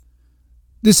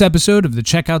This episode of the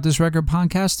Check Out This Record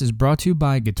podcast is brought to you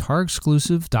by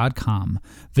GuitarExclusive.com.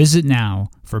 Visit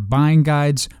now for buying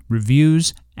guides,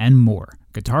 reviews, and more.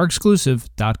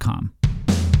 GuitarExclusive.com.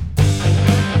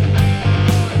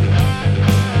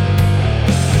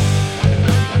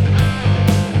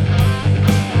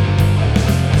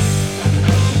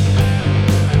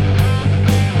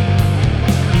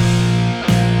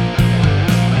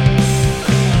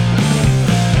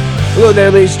 Hello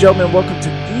there, ladies and gentlemen. Welcome to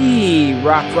the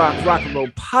Rock and Roll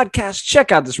podcast.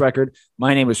 Check out this record.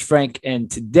 My name is Frank, and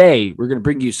today we're going to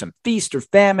bring you some feast or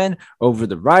famine over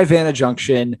the Rivanna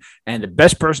Junction. And the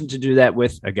best person to do that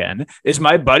with, again, is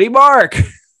my buddy Mark.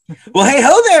 Well, hey,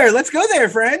 ho there. Let's go there,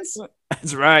 friends.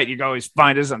 That's right. You can always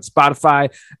find us on Spotify,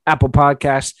 Apple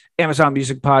Podcasts, Amazon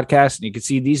Music Podcasts, and you can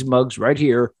see these mugs right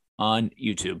here on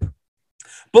YouTube.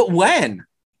 But when?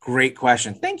 Great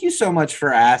question. Thank you so much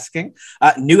for asking.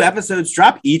 New episodes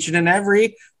drop each and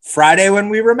every Friday when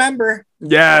we remember.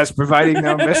 Yes, providing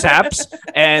no mishaps.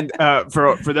 And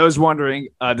for those wondering,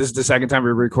 this is the second time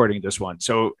we're recording this one.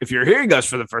 So if you're hearing us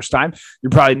for the first time,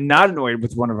 you're probably not annoyed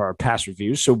with one of our past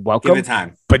reviews. So welcome. Give it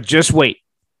time. But just wait.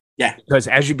 Yeah. Because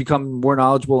as you become more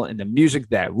knowledgeable in the music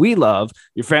that we love,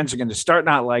 your friends are going to start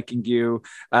not liking you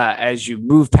as you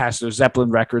move past those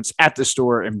Zeppelin records at the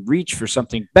store and reach for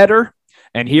something better.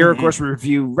 And here, of course, we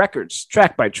review records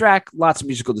track by track, lots of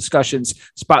musical discussions,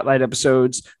 spotlight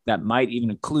episodes that might even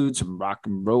include some rock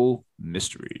and roll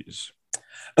mysteries.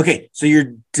 Okay, so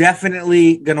you're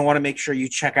definitely going to want to make sure you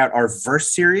check out our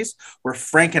Verse series, where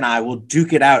Frank and I will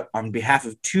duke it out on behalf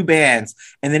of two bands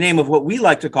in the name of what we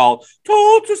like to call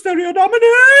Total Stereo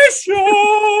Domination.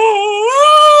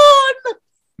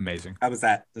 Amazing. How was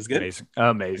that? That's good?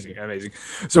 Amazing.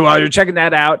 So while you're checking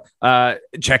that out,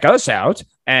 check us out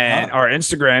and our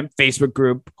Instagram, Facebook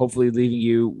group, hopefully leaving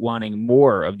you wanting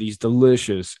more of these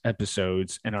delicious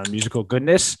episodes and our musical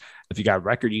goodness. If you got a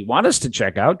record you want us to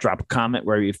check out, drop a comment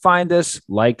wherever you find us,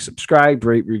 like, subscribe,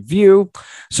 rate, review.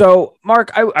 So, Mark,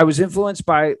 I was influenced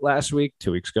by last week,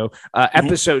 2 weeks ago,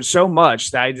 episode so much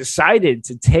that I decided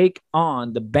to take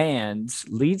on the band's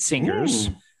lead singers.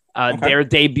 Their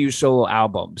debut solo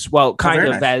albums. Well, kind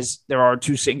of nice. As there are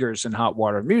two singers in Hot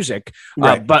Water Music,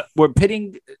 right. But we're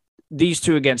pitting these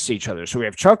two against each other. So we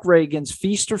have Chuck Ragan's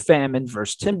Feast or Famine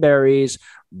versus Tim Barry's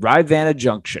Rivanna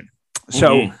Junction.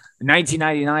 So in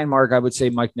 1999, Mark, I would say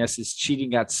Mike Ness's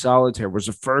Cheating at Solitaire was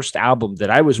the first album that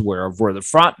I was aware of where the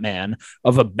frontman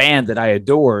of a band that I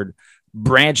adored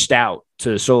branched out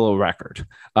to a solo record.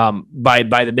 By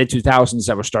the mid-2000s,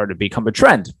 that was starting to become a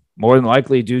trend, more than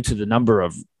likely due to the number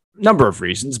of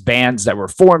reasons. Bands that were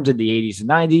formed in the 80s and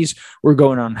 90s were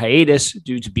going on hiatus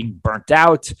due to being burnt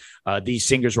out. These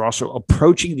singers were also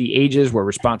approaching the ages where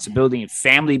responsibility and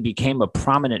family became a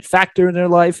prominent factor in their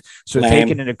life. So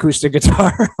taking an acoustic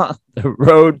guitar on the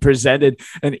road presented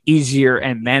an easier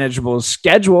and manageable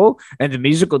schedule, and the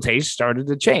musical taste started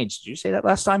to change. Did you say that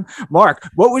last time? Mark,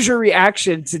 what was your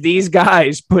reaction to these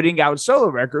guys putting out solo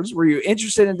records? Were you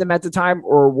interested in them at the time,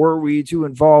 or were we too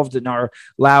involved in our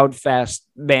loud, fast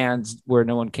bands where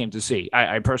no one came to see?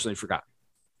 I personally forgot.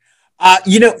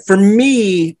 For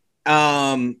me,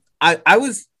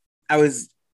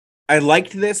 I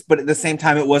liked this, but at the same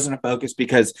time, it wasn't a focus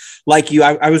because, like you,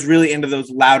 I was really into those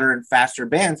louder and faster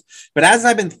bands. But as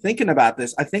I've been thinking about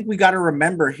this, I think we got to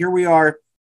remember, here we are,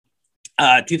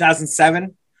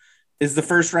 2007 is the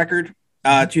first record,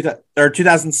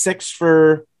 2006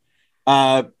 for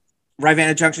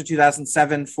Rivanna Junction,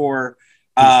 2007 for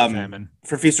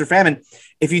Feast or Famine.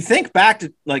 If you think back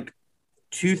to like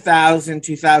 2000,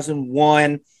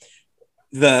 2001,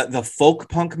 the folk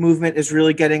punk movement is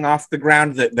really getting off the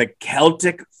ground. The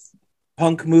Celtic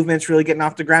punk movement is really getting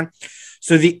off the ground.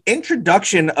 So the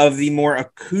introduction of the more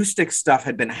acoustic stuff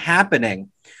had been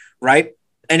happening, right?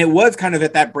 And it was kind of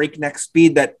at that breakneck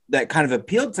speed that kind of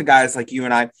appealed to guys like you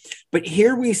and I. But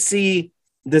here we see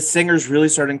the singers really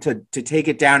starting to take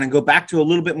it down and go back to a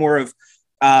little bit more of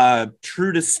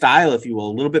true to style, if you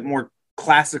will, a little bit more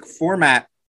classic format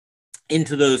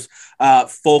into those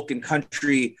folk and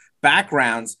country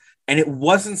backgrounds. And it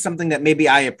wasn't something that maybe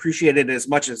I appreciated as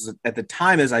much as at the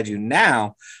time as I do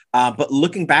now. But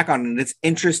looking back on it, it's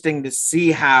interesting to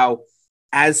see how,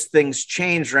 as things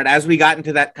changed, right, as we got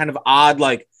into that kind of odd,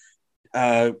 like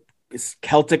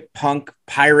Celtic punk,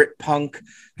 pirate punk,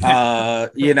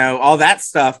 all that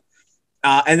stuff.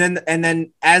 And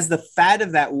then as the fad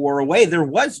of that wore away, there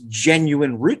was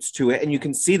genuine roots to it. And you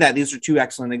can see that these are two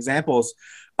excellent examples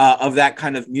of that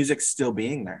kind of music still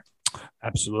being there.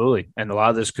 Absolutely. And a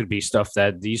lot of this could be stuff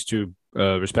that these two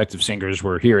respective singers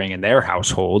were hearing in their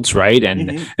households, right?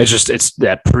 And it's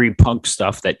that pre-punk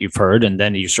stuff that you've heard, and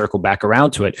then you circle back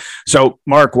around to it. So,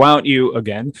 Mark, why don't you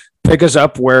again pick us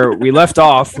up where we left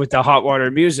off with the Hot Water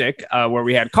Music, where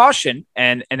we had Caution,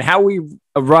 and how we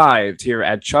arrived here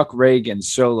at Chuck Ragan's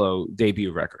solo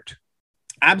debut record.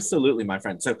 Absolutely, my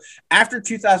friend. So after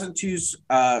 2002's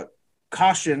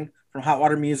Caution from Hot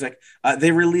Water Music,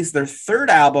 they released their third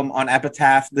album on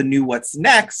Epitaph, The New What's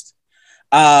Next,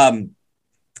 in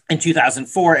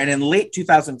 2004. And in late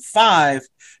 2005,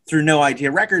 through No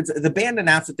Idea Records, the band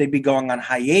announced that they'd be going on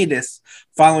hiatus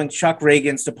following Chuck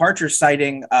Ragan's departure,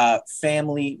 citing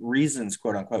family reasons,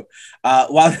 quote unquote.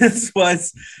 While this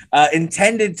was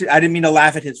intended to, I didn't mean to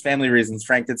laugh at his family reasons.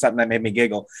 Frank did something that made me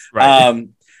giggle. Right.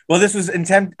 Well, this was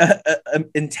intended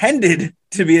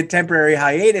to be a temporary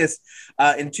hiatus.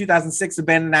 In 2006, the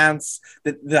band announced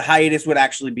that the hiatus would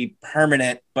actually be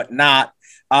permanent, but not.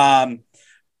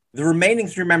 The remaining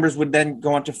three members would then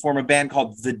go on to form a band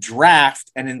called The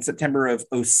Draft, and in September of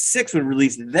 2006 would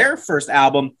release their first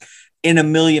album, In a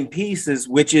Million Pieces,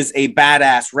 which is a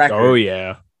badass record. Oh,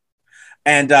 yeah.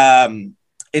 And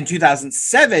in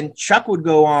 2007, Chuck would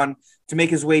go on to make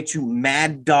his way to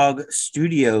Mad Dog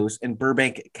Studios in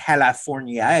Burbank,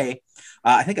 California.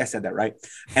 I think I said that right.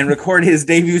 And record his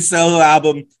debut solo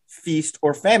album, Feast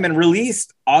or Famine,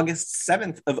 released August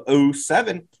 7th of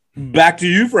 2007. Back to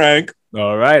you, Frank.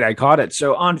 All right, I caught it.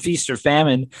 So on Feast or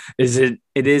Famine, it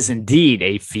is indeed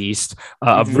a feast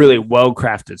of really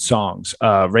well-crafted songs.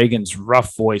 Ragan's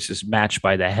rough voice is matched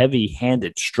by the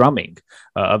heavy-handed strumming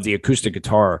of the acoustic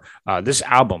guitar. This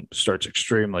album starts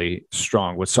extremely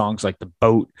strong with songs like The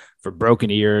Boat, For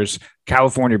Broken Ears,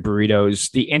 California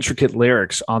Burritos. The intricate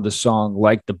lyrics on the song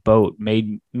Like the Boat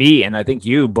made me, and I think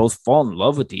you, both fall in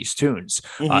love with these tunes.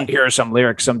 Here are some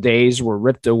lyrics. Some days were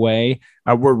ripped,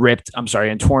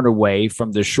 and torn away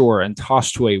from the shore and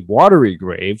tossed to a watery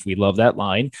grave. We love that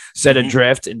line. Set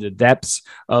adrift in the depths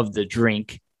of the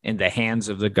drink. In the hands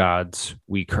of the gods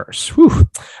we curse.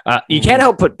 You can't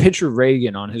help but picture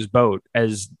Ragan on his boat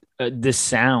as this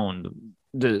sound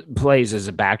plays as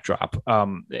a backdrop.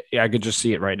 I could just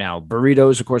see it right now.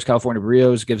 Burritos, of course, California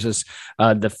Burritos gives us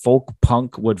the folk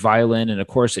punk with violin, and of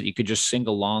course that you could just sing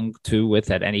along to with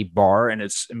at any bar. And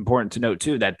it's important to note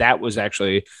too that was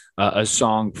actually a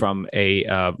song from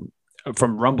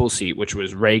from Rumble Seat, which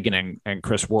was Ragan and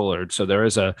Chris Woolard. So there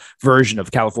is a version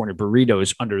of California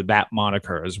Burritos under that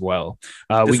moniker as well.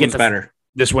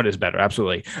 This one is better.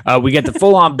 Absolutely. We get the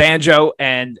full on banjo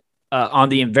and on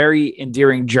the very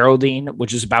endearing Geraldine,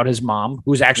 which is about his mom,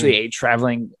 who's actually a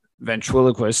traveling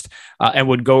ventriloquist and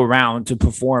would go around to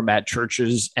perform at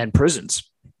churches and prisons.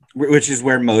 Which is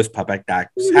where most puppet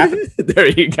acts happen. There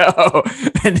you go.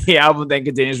 And the album then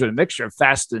continues with a mixture of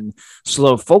fast and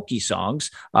slow folky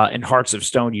songs. In Hearts of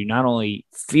Stone, you not only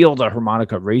feel the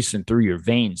harmonica racing through your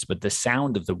veins, but the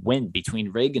sound of the wind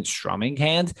between Ragan's strumming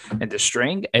hand and the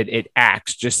string, it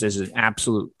acts just as an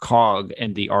absolute cog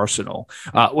in the arsenal.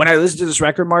 When I listen to this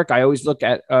record, Mark, I always look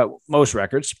at most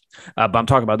records, but I'm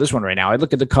talking about this one right now. I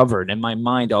look at the cover, and in my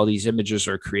mind, all these images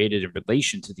are created in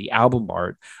relation to the album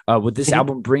art. What this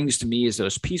album brings to me is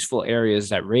those peaceful areas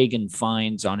that Ragan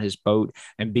finds on his boat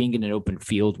and being in an open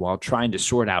field while trying to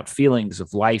sort out feelings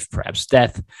of life, perhaps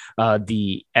death,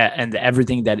 and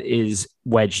everything that is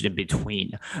wedged in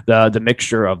between. The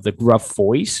mixture of the gruff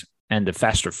voice and the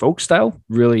faster folk style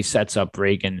really sets up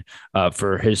Ragan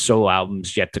for his solo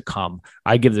albums yet to come.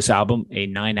 I give this album a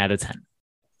 9 out of 10.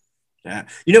 Yeah.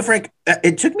 You know, Frank,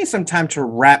 it took me some time to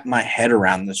wrap my head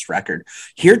around this record.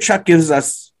 Here, Chuck gives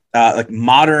us like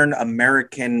modern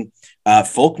American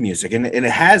folk music, and it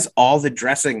has all the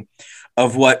dressing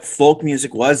of what folk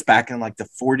music was back in like the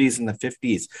 40s and the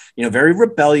 50s, you know, very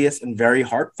rebellious and very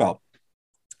heartfelt.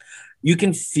 You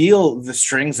can feel the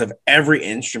strings of every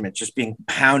instrument just being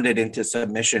pounded into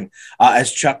submission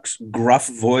as Chuck's gruff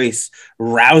voice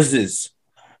rouses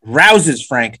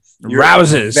Frank.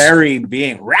 Rouses. Very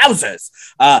being rouses.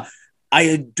 I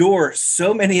adore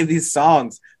so many of these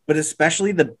songs, but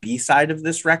especially the B-side of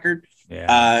this record.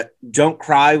 Yeah. Don't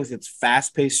Cry, with its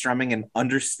fast-paced strumming and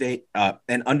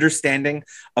understanding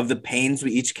of the pains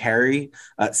we each carry.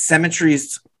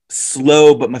 Symmetry's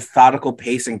slow but methodical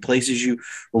pacing places you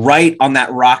right on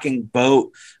that rocking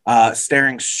boat,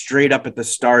 staring straight up at the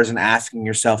stars and asking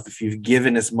yourself if you've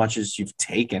given as much as you've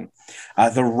taken.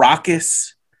 The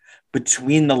raucous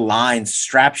between the lines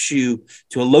straps you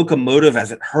to a locomotive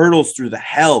as it hurtles through the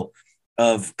hell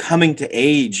of coming to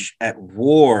age at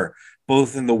war,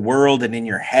 both in the world and in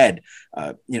your head.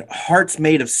 Hearts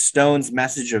Made of Stone's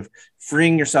message of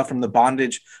freeing yourself from the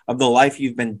bondage of the life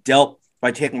you've been dealt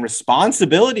by taking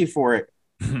responsibility for it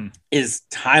is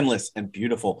timeless and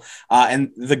beautiful.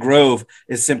 And The Grove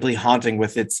is simply haunting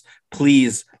with its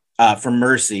pleas for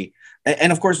mercy.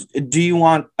 And of course, Do You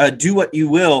Want, Do What You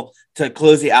Will, to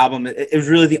close the album. It was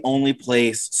really the only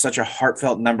place such a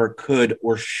heartfelt number could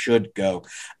or should go.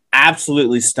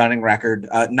 Absolutely stunning record.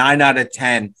 9 out of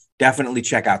 10. Definitely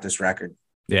check out this record.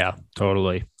 Yeah,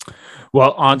 totally.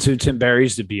 Well, on to Tim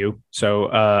Barry's debut.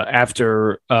 So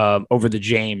after Over the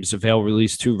James, Avail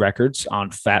released 2 records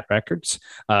on Fat Records,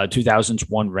 2000's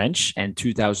One Wrench and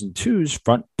 2002's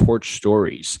Front Porch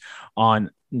Stories. On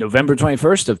November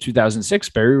 21st of 2006,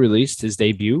 Barry released his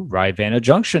debut, Rivanna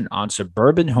Junction, on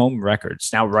Suburban Home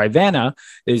Records. Now, Rivanna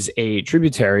is a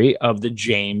tributary of the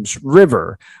James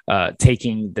River,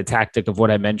 taking the tactic of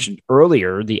what I mentioned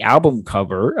earlier. The album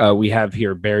cover, we have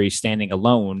here Barry standing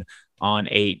alone on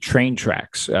a train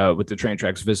tracks with the train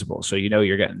tracks visible. So,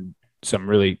 you're getting some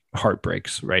really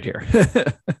heartbreaks right here.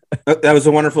 That was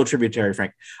a wonderful tributary,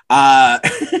 Frank.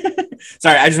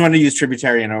 Sorry, I just wanted to use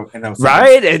tributary in a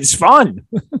right. It's fun.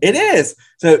 It is.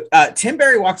 So Tim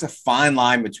Barry walks a fine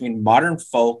line between modern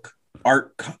folk,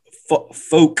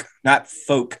 folk, not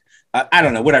folk. I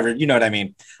don't know, whatever. You know what I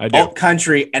mean? I do. Alt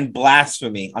country and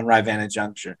blasphemy on Rivanna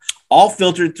Junction, all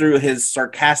filtered through his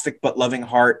sarcastic but loving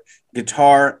heart,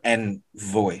 guitar, and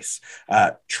voice.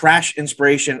 Trash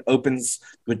inspiration opens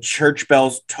with church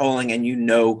bells tolling, and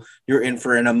you're in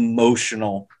for an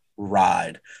emotional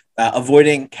ride.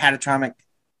 Avoiding catatonic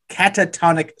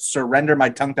surrender. My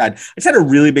tongue tied. I just had a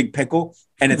really big pickle,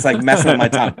 and it's like messing with my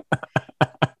tongue.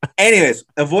 Anyways,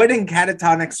 Avoiding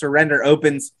Catatonic Surrender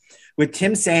opens with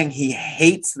Tim saying he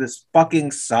hates this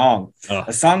fucking song,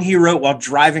 a song he wrote while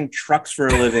driving trucks for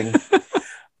a living,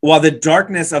 while the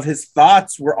darkness of his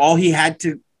thoughts were all he had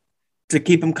to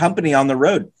keep him company on the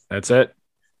road. That's it.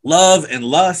 Love and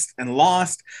lust and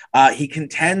lost. He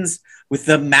contends with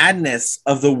the madness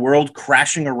of the world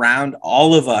crashing around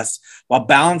all of us while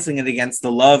balancing it against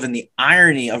the love and the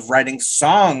irony of writing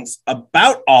songs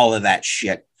about all of that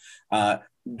shit.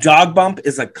 Dog Bump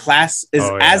is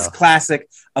as classic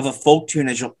of a folk tune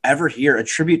as you'll ever hear, a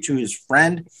tribute to his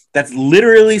friend that's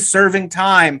literally serving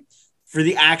time for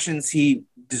the actions he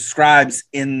describes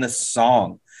in the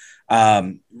song.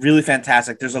 Really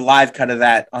fantastic. There's a live cut of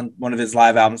that on one of his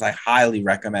live albums I highly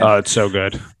recommend. Oh, it's so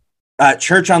good.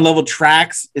 Church on Level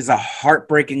Tracks is a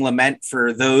heartbreaking lament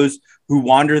for those who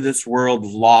wander this world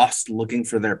lost, looking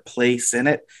for their place in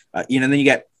it. Then you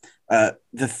get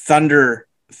the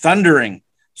thundering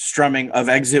strumming of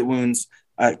Exit Wounds,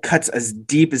 cuts as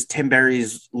deep as Tim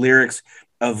Barry's lyrics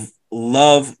of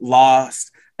love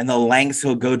lost and the lengths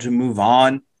he'll go to move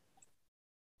on.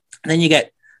 And then you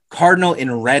get Cardinal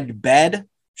in Red Bed,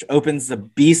 which opens the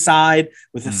B-side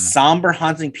with a somber,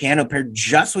 haunting piano paired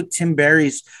just with Tim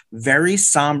Barry's very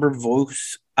somber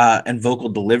voice and vocal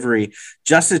delivery,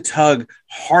 just to tug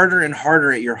harder and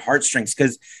harder at your heartstrings,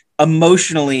 because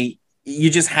emotionally, you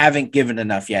just haven't given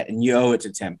enough yet, and you owe it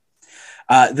to Tim.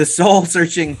 The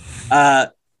soul-searching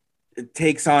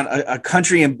takes on a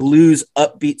country and blues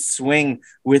upbeat swing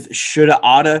with Shoulda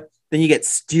Oughta. Then you get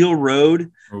Steel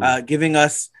Road, giving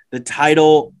us the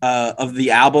title of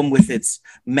the album with its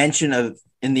mention of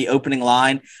in the opening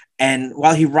line. And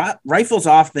while he rifles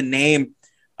off the name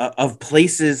of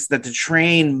places that the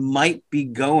train might be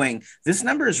going, this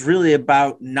number is really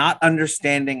about not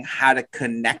understanding how to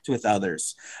connect with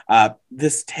others.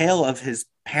 This tale of his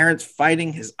parents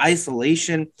fighting, his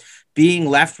isolation, being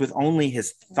left with only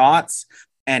his thoughts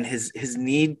and his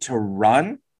need to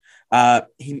run.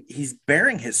 He's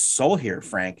bearing his soul here,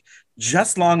 Frank,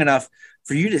 just long enough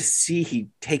for you to see he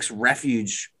takes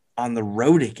refuge on the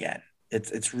road again.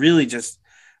 It's really just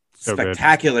so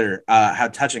spectacular how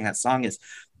touching that song is.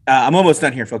 I'm almost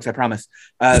done here, folks, I promise.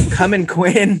 Comin'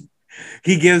 Quinn,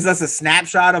 he gives us a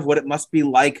snapshot of what it must be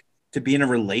like to be in a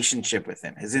relationship with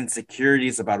him, his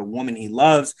insecurities about a woman he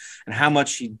loves and how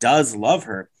much he does love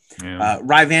her. Yeah.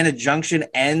 Rivanna Junction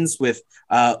ends with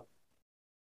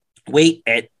Wait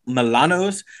at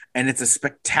Milano's, and it's a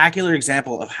spectacular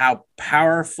example of how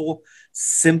powerful,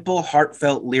 simple,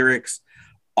 heartfelt lyrics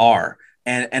are.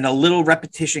 And a little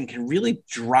repetition can really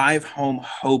drive home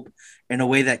hope in a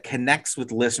way that connects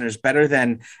with listeners better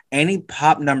than any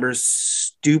pop number's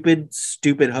stupid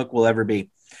hook will ever be.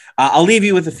 I'll leave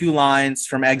you with a few lines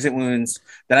from Exit Wounds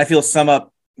that I feel sum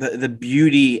up the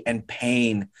beauty and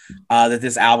pain that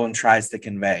this album tries to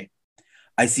convey.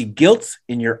 I see guilt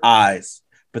in your eyes,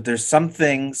 but there's some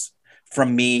things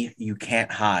from me you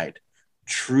can't hide.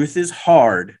 Truth is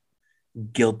hard.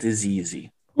 Guilt is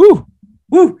easy. Woo!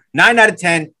 Woo! 9 out of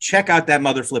 10. Check out that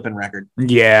mother flipping record.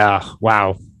 Yeah.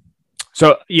 Wow.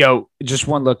 So, just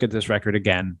one look at this record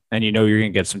again, and you're going to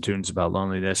get some tunes about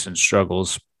loneliness and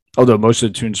struggles. Although most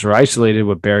of the tunes are isolated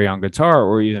with Barry on guitar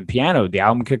or even piano, the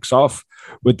album kicks off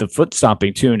with the foot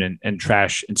stomping tune and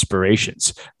trash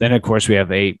inspirations. Then, of course, we have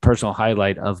a personal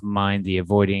highlight of mine, the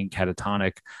avoiding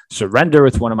catatonic surrender,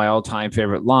 with one of my all-time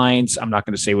favorite lines. I'm not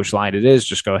going to say which line it is.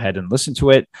 Just go ahead and listen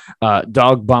to it.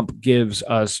 Dog Bump gives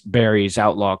us Barry's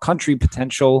outlaw country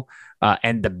potential.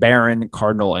 And the Baron,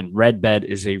 Cardinal, and Red Bed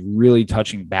is a really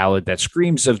touching ballad that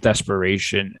screams of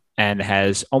desperation and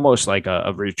has almost like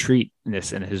a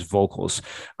retreatness in his vocals.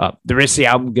 The rest of the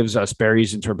album gives us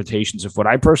Barry's interpretations of what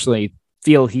I personally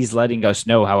feel he's letting us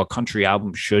know how a country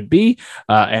album should be.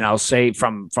 And I'll say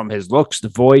from his looks, the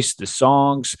voice, the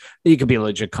songs, he could be a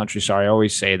legit country star. I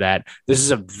always say that. This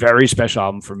is a very special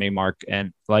album for me, Mark,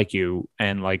 and like you,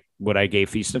 and like what I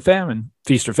gave Feast or Famine,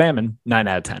 9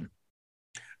 out of 10.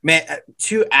 Man,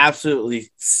 two absolutely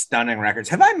stunning records.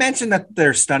 Have I mentioned that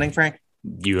they're stunning, Frank?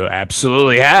 You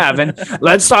absolutely have. And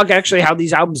let's talk actually how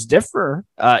these albums differ,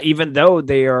 even though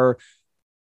they are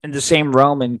in the same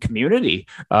realm and community.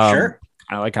 Sure.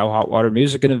 I like how Hot Water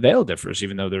Music and Avail differs,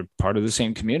 even though they're part of the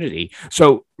same community.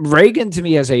 So Reagan, to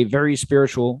me, has a very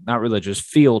spiritual, not religious,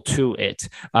 feel to it.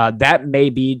 That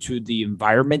may be to the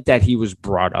environment that he was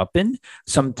brought up in.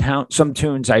 Some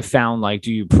tunes I found, like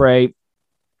Do You Pray,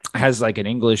 has like an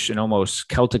English and almost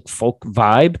Celtic folk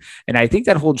vibe. And I think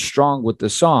that holds strong with the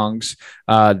songs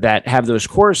that have those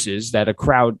choruses that a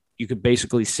crowd you could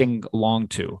basically sing along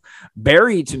to.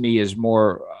 Barry, to me, is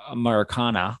more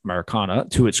Americana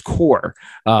to its core.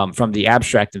 From the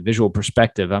abstract and visual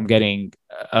perspective, I'm getting,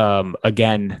 now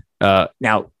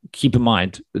keep in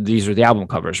mind, these are the album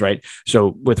covers, right?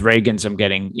 So with Reagan's, I'm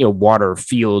getting, water,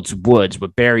 fields, woods.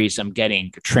 With Barry's, I'm getting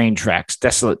train tracks,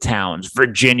 desolate towns,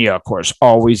 Virginia, of course,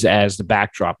 always as the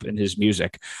backdrop in his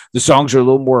music. The songs are a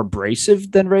little more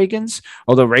abrasive than Reagan's,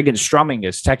 although Reagan's strumming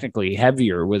is technically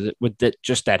heavier with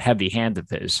just that heavy hand of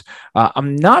his.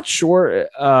 I'm not sure.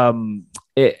 There's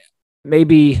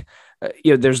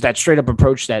that straight up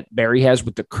approach that Barry has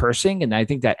with the cursing. And I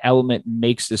think that element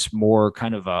makes this more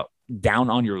kind of a down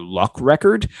on your luck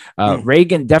record.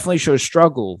 Reagan definitely shows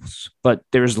struggles, but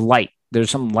there's light. There's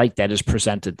some light that is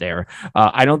presented there.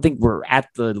 I don't think we're at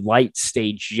the light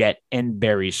stage yet in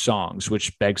Barry's songs,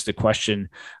 which begs the question,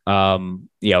 about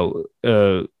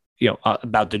the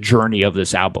journey of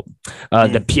this album.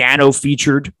 The piano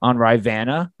featured on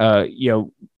Rivanna,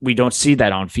 we don't see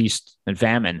that on Feast and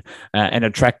Famine. And a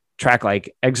track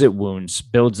like Exit Wounds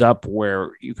builds up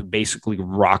where you could basically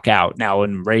rock out. Now,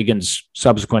 in Reagan's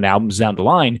subsequent albums down the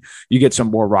line, you get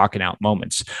some more rocking out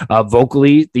moments.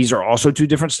 Vocally, these are also two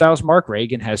different styles. Mark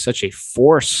Reagan has such a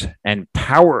force and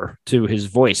power to his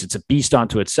voice. It's a beast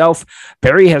unto itself.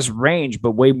 Barry has range,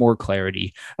 but way more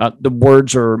clarity. The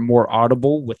words are more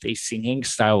audible with a singing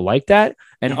style like that.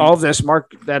 And all of this,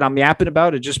 Mark, that I'm yapping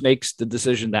about, it just makes the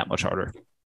decision that much harder.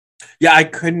 Yeah, I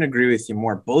couldn't agree with you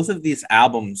more. Both of these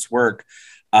albums work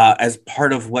as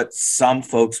part of what some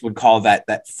folks would call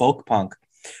that folk punk,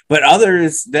 but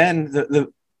others then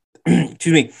the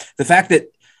the fact that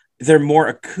they're more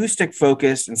acoustic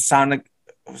focused and sonic,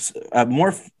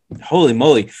 more holy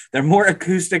moly, they're more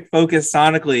acoustic focused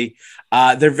sonically.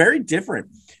 They're very different.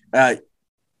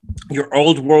 Your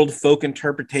old world folk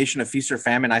interpretation of Feast or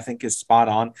Famine, I think, is spot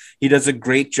on. He does a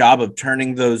great job of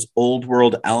turning those old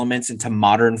world elements into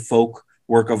modern folk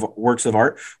works of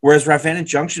art, whereas Rivanna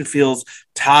Junction feels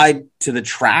tied to the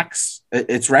tracks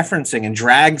it's referencing and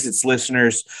drags its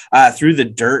listeners through the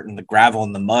dirt and the gravel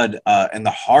and the mud and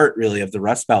the heart, really, of the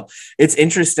Rust Belt. It's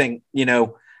interesting,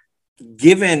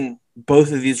 given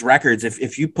both of these records,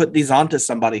 if you put these onto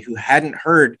somebody who hadn't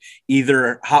heard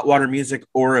either Hot Water Music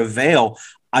or Avail,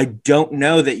 I don't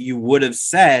know that you would have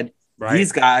said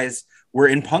these guys were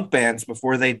in punk bands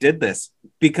before they did this,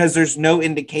 because there's no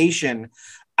indication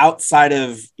outside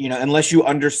of, unless you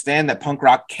understand that punk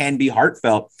rock can be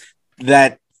heartfelt,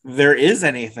 that there is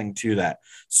anything to that.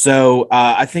 So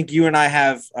I think you and I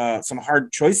have some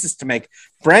hard choices to make.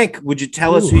 Frank, would you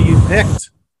tell us who you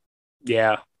picked?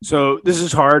 Yeah. So this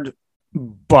is hard,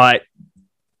 but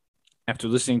after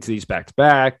listening to these back to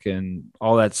back and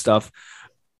all that stuff,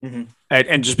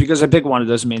 and just because I pick one, it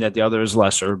doesn't mean that the other is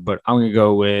lesser, but I'm going to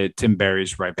go with Tim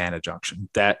Barry's Rivanna Junction.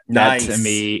 That to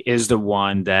me is the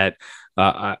one that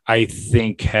I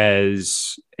think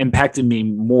has impacted me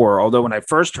more. Although when I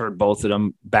first heard both of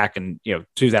them back in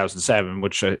 2007,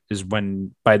 which is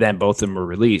when by then both of them were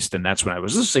released, and that's when I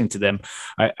was listening to them,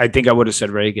 I think I would have said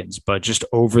Reagan's. But just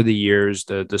over the years,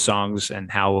 the songs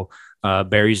and how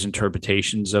Barry's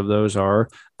interpretations of those are,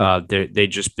 they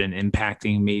just been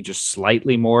impacting me just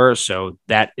slightly more. So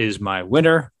that is my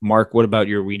winner. Mark, what about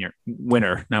your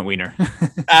winner, not wiener?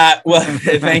 Well,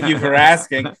 thank you for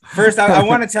asking. First, I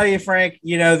want to tell you, Frank,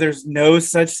 there's no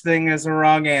such thing as a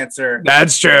wrong answer.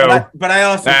 That's true. But I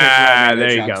also there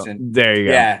you go. There you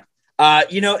go.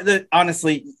 Yeah.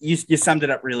 Honestly, you summed it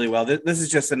up really well. This is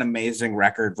just an amazing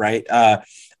record, right?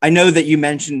 I know that you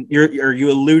mentioned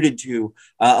you alluded to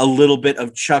a little bit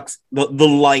of Chuck's the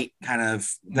light kind of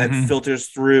that filters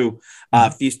through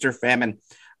Feast or Famine.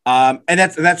 And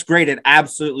that's great. It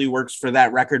absolutely works for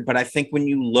that record. But I think when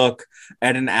you look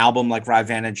at an album like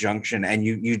Rivanna Junction and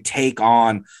you take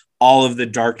on all of the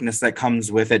darkness that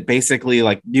comes with it, basically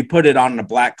like you put it on and a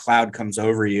black cloud comes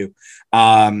over you.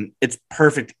 It's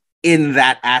perfect in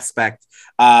that aspect.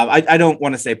 I don't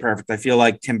want to say perfect. I feel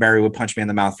like Tim Barry would punch me in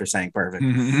the mouth for saying perfect.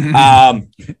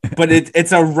 But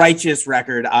it's a righteous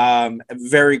record.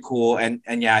 Very cool. And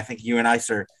yeah, I think you and I,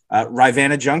 sir,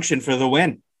 Rivanna Junction for the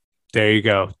win. There you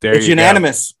go. It's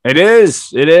unanimous. It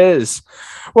is.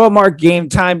 Well, Mark, game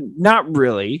time. Not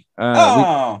really.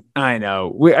 I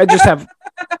know. I just have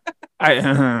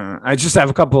I just have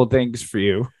a couple of things for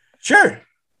you. Sure.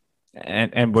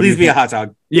 And please be a hot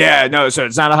dog. Yeah, no, so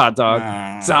it's not a hot dog.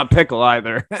 It's not a pickle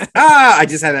either. I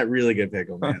just had that really good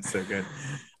pickle, man. It's so good.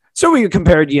 So we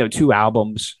compared, two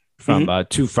albums from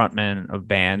two frontmen of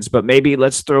bands, but maybe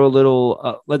let's throw a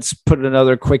little, let's put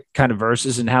another quick kind of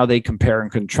verses and how they compare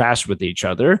and contrast with each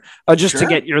other, just to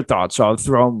get your thoughts. So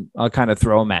I'll kind of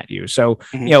throw them at you. So,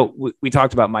 we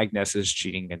talked about Mike Ness's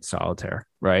Cheating in Solitaire,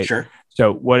 right? Sure.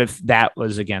 So what if that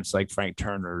was against like Frank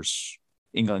Turner's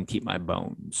England Keep My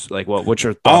Bones? Like what's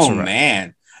your thoughts around,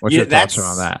 man? What's your thoughts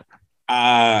around that?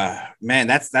 Man,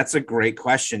 that's a great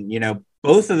question.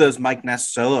 Both of those Mike Ness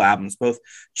solo albums, both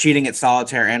Cheating at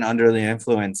Solitaire and Under the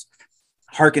Influence,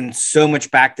 harken so much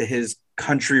back to his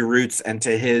country roots and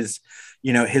to his,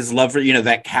 his love for,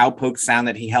 that cowpoke sound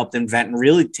that he helped invent, and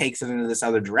really takes it into this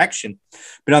other direction.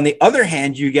 But on the other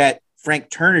hand, you get Frank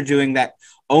Turner doing that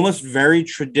almost very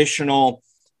traditional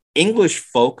English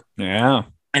folk. Yeah.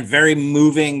 And very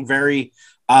moving, very,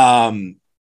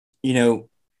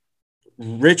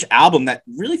 rich album that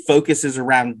really focuses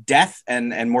around death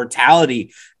and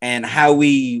mortality and how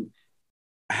we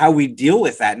deal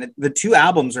with that. And the two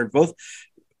albums are both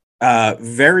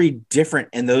very different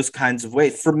in those kinds of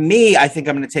ways. For me, I think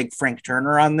I'm going to take Frank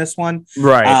Turner on this one.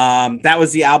 Right. That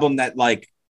was the album that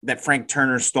Frank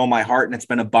Turner stole my heart, and it's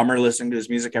been a bummer listening to his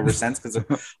music ever since because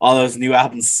all those new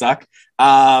albums suck.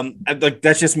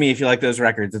 That's just me. If you like those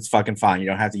records, it's fucking fine. You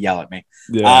don't have to yell at me.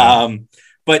 Yeah.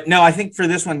 But no, I think for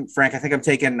this one, Frank, I think I'm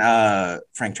taking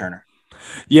Frank Turner.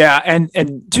 Yeah,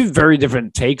 and two very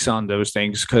different takes on those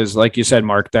things, because like you said,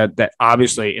 Mark, that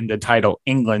obviously in the title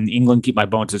England Keep My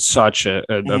Bones is such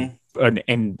an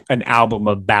album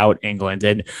about England,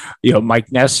 and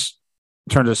Mike Ness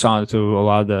turned us on to a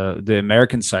lot of the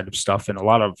American side of stuff, and a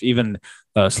lot of even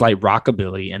slight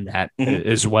rockabilly in that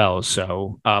as well.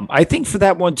 So I think for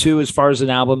that one too, as far as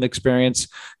an album experience,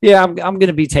 I'm going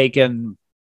to be taking.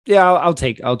 Yeah, I'll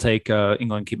take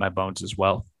England Keep My Bones as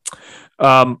well.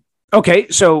 Okay,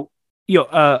 so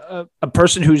a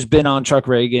person who's been on Chuck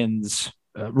Ragan's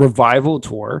revival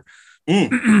tour,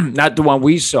 not the one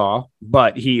we saw,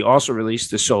 but he also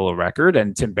released a solo record,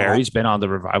 and Tim Barry's been on the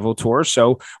revival tour.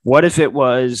 So what if it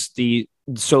was the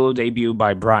solo debut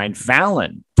by Brian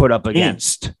Fallon put up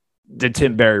against the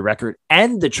Tim Barry record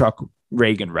and the Chuck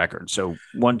Ragan record? So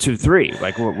 1, 2, 3.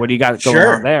 Like, what do you got going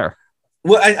on there?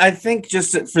 Well, I think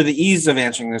just for the ease of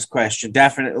answering this question,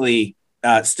 definitely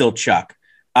still Chuck.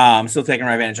 I'm still taking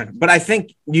Rivanna Junction. But I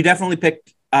think you definitely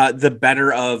picked the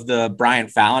better of the Brian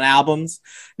Fallon albums.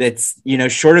 That's,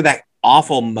 short of that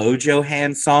awful Mojo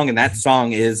Hand song, and that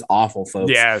song is awful,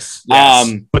 folks. Yes.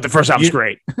 But the first album's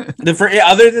great.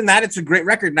 Other than that, it's a great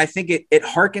record, and I think it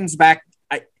harkens back.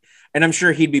 And I'm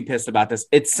sure he'd be pissed about this.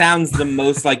 It sounds the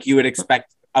most like you would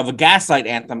expect of a Gaslight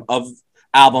Anthem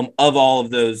album of all of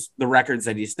the records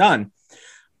that he's done.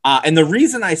 And the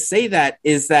reason I say that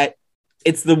is that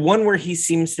it's the one where he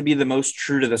seems to be the most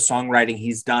true to the songwriting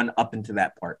he's done up into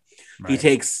that part. Right. He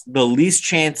takes the least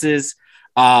chances.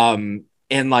 And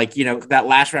that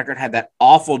last record had that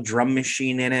awful drum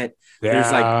machine in it.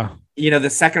 Yeah. There's the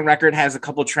second record has a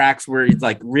couple tracks where he's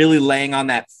like really laying on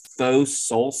that faux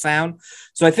soul sound.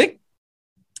 So I think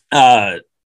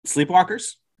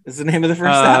Sleepwalkers is the name of the first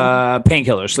album.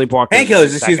 Painkillers, Sleepwalkers.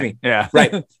 Painkillers, excuse me. Yeah.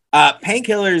 Right.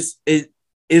 Painkillers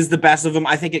is the best of them.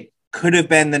 I think it could have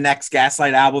been the next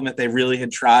Gaslight album if they really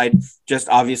had tried, just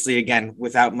obviously, again,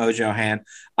 without Mojo Han.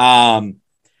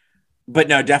 But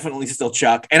no, definitely still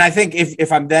Chuck. And I think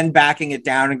if I'm then backing it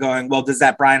down and going, well, does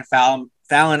that Brian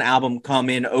Fallon album come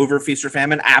in over Feast or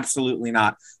Famine? Absolutely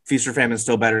not. Feast or Famine is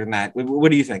still better than that. What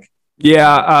do you think?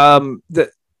 Yeah,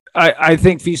 I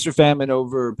think Feast or Famine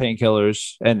over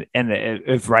Painkillers, and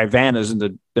if Ryvan is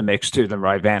in the mix too, then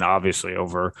Ryvan obviously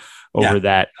over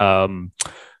that.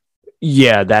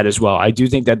 Yeah, that as well. I do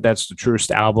think that's the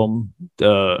truest album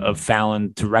of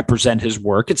Fallon to represent his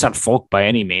work. It's not folk by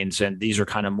any means, and these are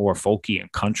kind of more folky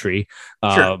and country.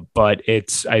 Sure. But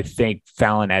it's, I think,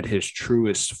 Fallon at his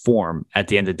truest form at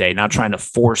the end of the day, not trying to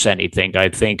force anything. I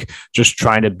think just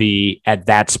trying to be at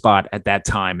that spot at that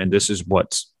time, and this is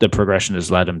what the progression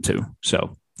has led him to.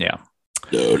 So, yeah.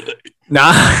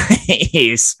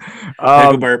 Nice.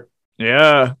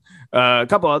 Yeah. A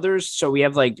couple others. So we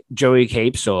have like Joey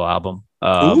Cape's solo album.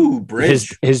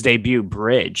 Bridge. His debut,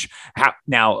 Bridge. How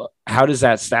does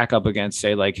that stack up against,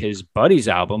 say, like his buddy's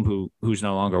album, who's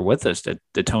no longer with us,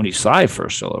 the Tony Sly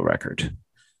first solo record?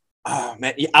 Oh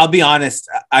man, I'll be honest.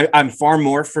 I'm far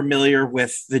more familiar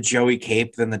with the Joey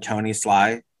Cape than the Tony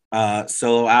Sly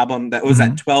solo album. That was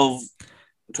that 12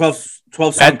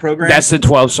 song program. That's the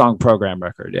 12 song program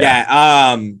record. Yeah.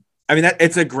 I mean,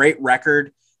 it's a great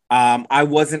record. I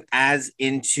wasn't as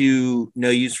into No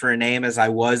Use for a Name as I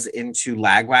was into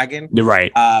Lagwagon. You're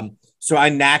right. So I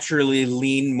naturally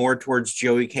lean more towards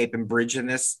Joey Cape and Bridge in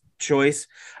this choice.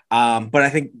 But I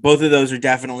think both of those are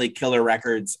definitely killer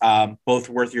records. Both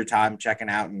worth your time checking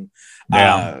out. And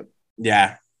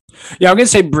yeah, I'm gonna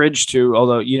say Bridge too.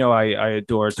 Although I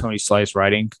adore Tony Sly's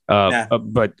writing.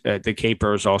 But the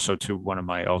Caper is also one of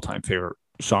my all-time favorite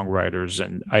songwriters,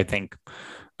 and I think,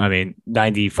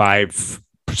 95%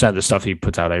 of the stuff he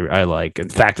puts out I like. In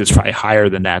fact, it's probably higher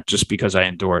than that just because I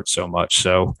adore it so much.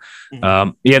 So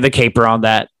the Caper on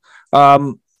that.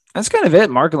 That's kind of it,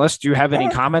 Mark, unless do you have any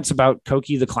comments about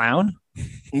Cokie the Clown?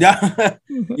 No.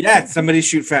 Yeah, somebody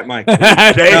shoot Fat Mike.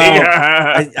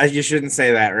 You shouldn't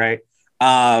say that, right?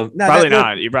 No, probably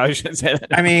not. You probably shouldn't say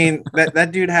that. I mean,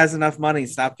 that dude has enough money.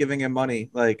 Stop giving him money.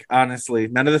 Like, honestly,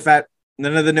 none of the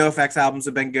NoFX albums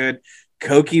have been good.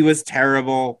 Cokie was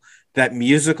terrible. That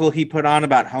musical he put on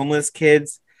about homeless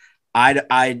kids, I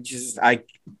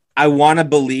want to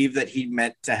believe that he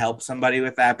meant to help somebody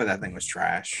with that, but that thing was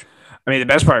trash. The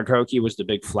best part of Cokie was the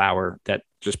big flower that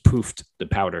just poofed the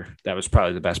powder. That was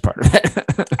probably the best part of it.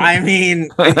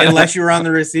 Unless you were on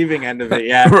the receiving end of it,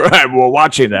 yeah. Right. Well,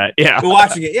 watching that, yeah.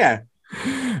 Watching it, yeah.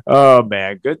 Oh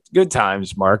man, good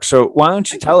times, Mark. So why don't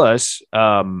you tell us,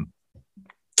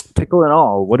 pickle and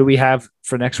all, what do we have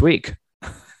for next week?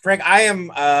 Frank, I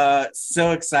am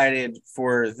so excited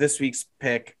for this week's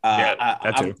pick.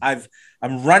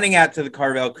 I'm running out to the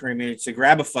Carvel Creamery to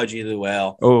grab a Fudgy the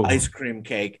Whale ice cream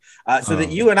cake so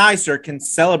that you and I, sir, can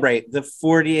celebrate the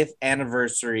 40th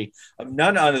anniversary of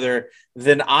none other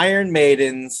than Iron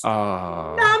Maiden's Number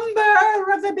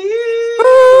of the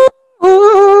Beast.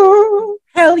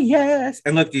 Hell yes.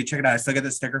 And look, dude, check it out. I still get the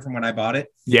sticker from when I bought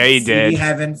it. Yeah, you did.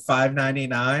 Heaven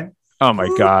 $5.99. Oh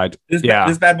my God. This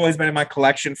bad boy's been in my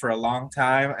collection for a long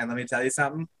time. And let me tell you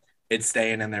something. It's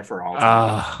staying in there for all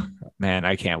time. Man,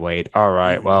 I can't wait. All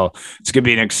right. Well, it's going to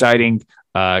be an exciting,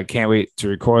 can't wait to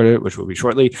record it, which will be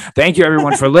shortly. Thank you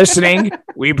everyone for listening.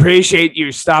 We appreciate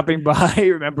you stopping by.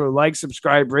 Remember, like,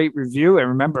 subscribe, rate, review, and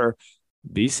remember,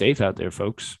 be safe out there,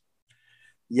 folks.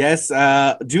 Yes,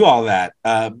 do all that.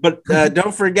 But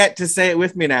don't forget to say it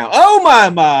with me now. Oh,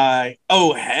 my.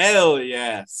 Oh, hell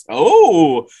yes.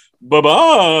 Oh,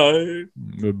 bye-bye.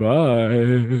 Bye-bye.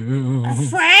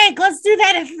 Frank, let's do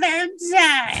that a third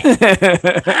time.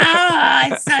 Oh,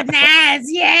 it's so nasty.